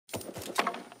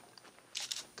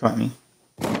Come at me.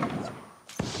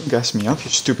 Don't gas me up,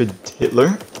 you stupid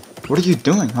Hitler. What are you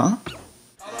doing, huh?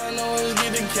 All I know is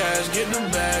get the cash, get the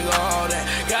bag, all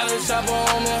that. Got a chopper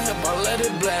on the hip, I let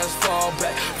it blast, fall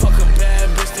back. Fuck a bad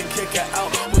bitch to kick her out,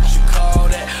 what you call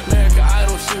that? American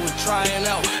Idol, she was trying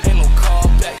out, ain't no call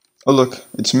back. Oh look,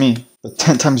 it's me, but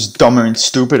 10 times dumber and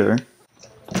stupider.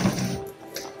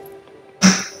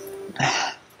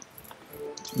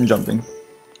 I'm jumping.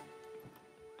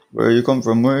 Where you come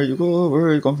from, where you go,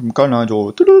 where you come from, Canada.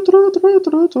 Where you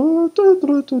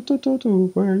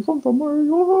come from, where you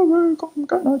go, where you come from,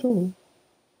 Canada.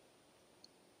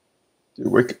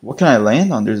 Dude, what can I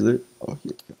land on? There's the... Oh,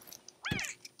 here we go.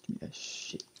 Yeah,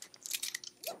 shit.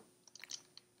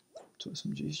 2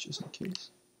 SMGs just in case.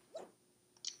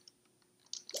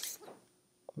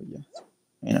 Oh, yeah.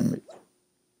 And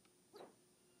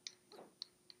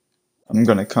I'm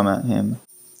gonna come at him.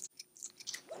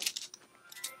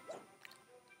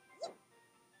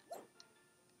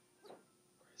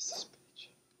 Where's this bitch?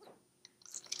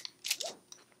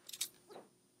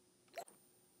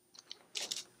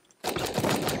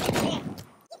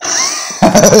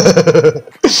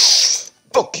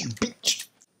 Fuck you, bitch!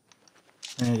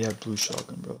 And he had blue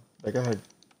shotgun, bro. That guy had...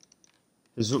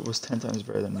 His loot was 10 times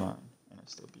better than mine, and I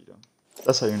still beat him.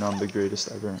 That's how you know I'm the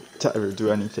greatest ever to ever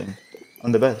do anything.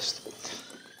 I'm the best.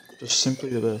 Just simply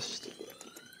the best.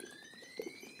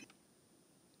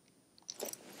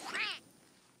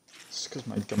 It's because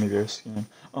my gummy bear skin.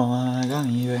 Oh my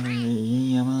gummy bear,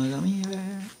 I'm a gummy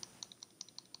bear.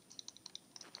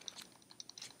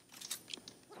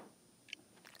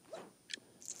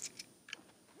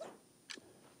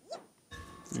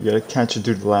 You gotta catch a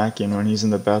dude lacking when he's in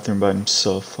the bathroom by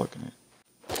himself, fucking it.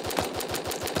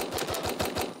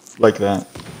 Like that.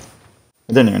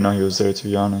 I didn't even know he was there, to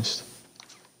be honest.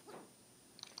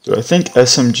 Dude, I think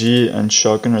SMG and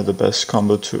shotgun are the best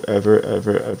combo to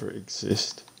ever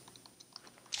exist.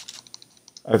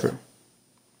 Ever.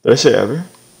 Did I say ever?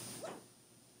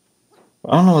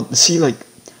 I don't know what, see, like,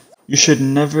 you should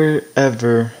never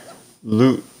ever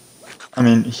loot. I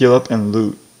mean, heal up and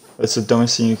loot. That's the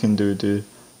dumbest thing you can do, dude.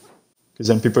 Because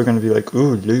then people are gonna be like,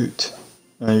 ooh, loot.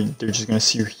 And they're just gonna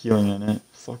see you healing in it,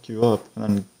 fuck you up, and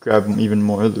then grab even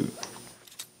more loot.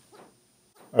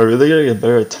 I really gotta get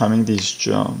better at timing these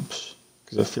jumps.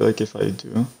 Because I feel like if I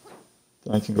do,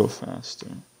 then I can go faster.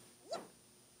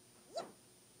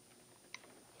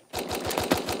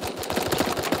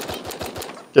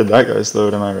 Get that guy's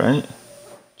load, am I right?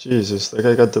 Jesus, that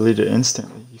guy got deleted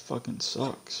instantly. He fucking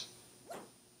sucks.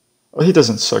 Oh, he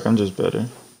doesn't suck, I'm just better.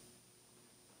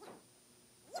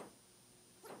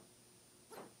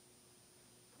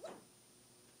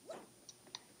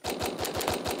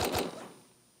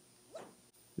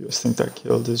 You guys think that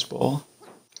killed his ball?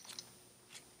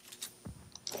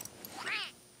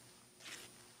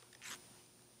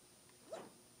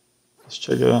 Let's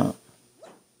check it out.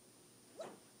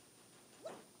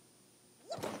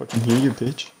 Fucking hear you,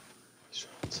 bitch.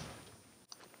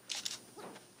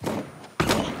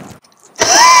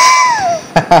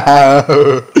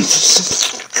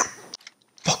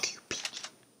 Fuck you, bitch.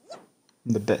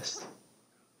 I'm the best.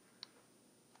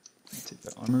 Let me take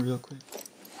that armor real quick.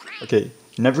 Okay,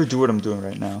 never do what I'm doing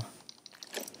right now.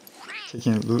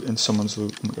 Taking loot in someone's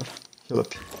loot. Oh my god. Heal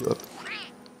up, heal up.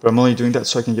 But I'm only doing that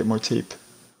so I can get more tape.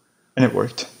 And it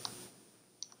worked.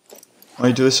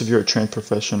 Only do this if you're a trained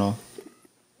professional.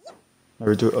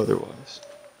 Never do it otherwise.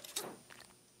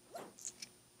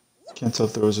 Can't tell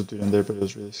if there was a dude in there, but it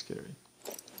was really scary.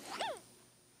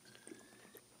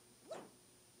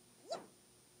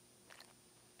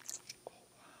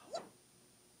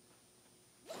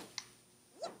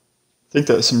 I think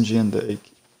that SMG and the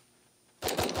AK.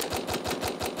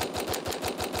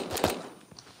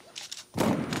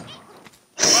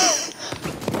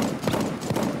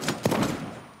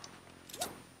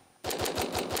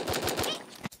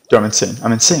 Dude, I'm insane.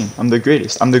 I'm insane. I'm the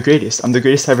greatest. I'm the greatest. I'm the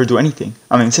greatest to ever do anything.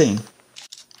 I'm insane.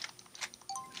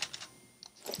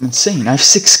 I'm insane. I have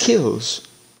 6 kills.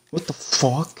 What the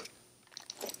fuck?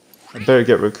 I better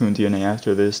get Raccoon DNA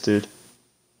after this, dude.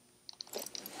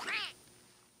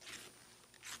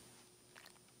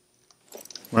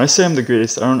 When I say I'm the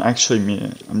greatest, I don't actually mean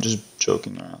it. I'm just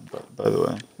joking around, by the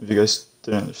way. If you guys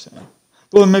didn't understand.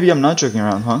 Well, maybe I'm not joking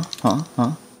around, huh?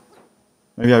 Huh?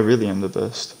 Maybe I really am the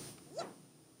best.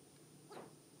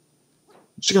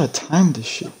 You just gotta time this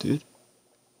shit, dude.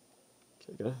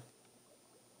 Okay, I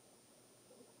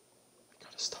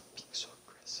gotta stop being so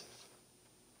aggressive.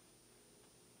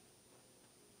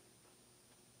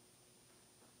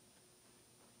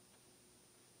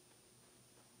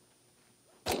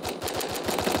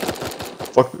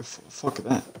 Fuck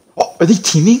that. Oh, are they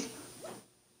teaming?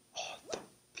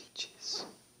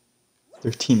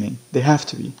 They're teaming. They have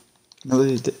to be. No,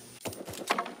 they did.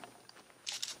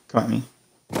 Come at me.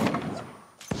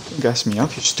 Don't gas me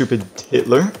up, you stupid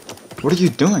Hitler. What are you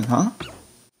doing, huh?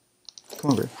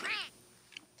 Come over.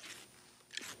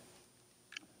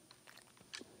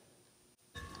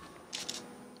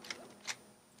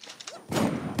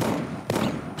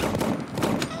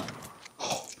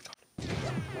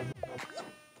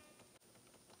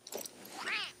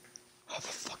 How the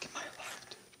fuck am I alive,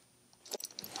 dude?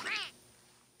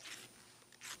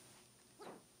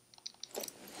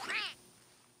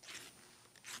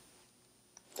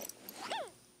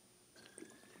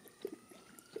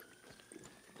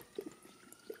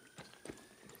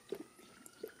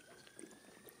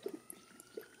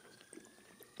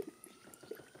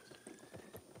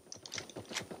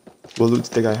 What loot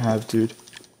did the guy have, dude?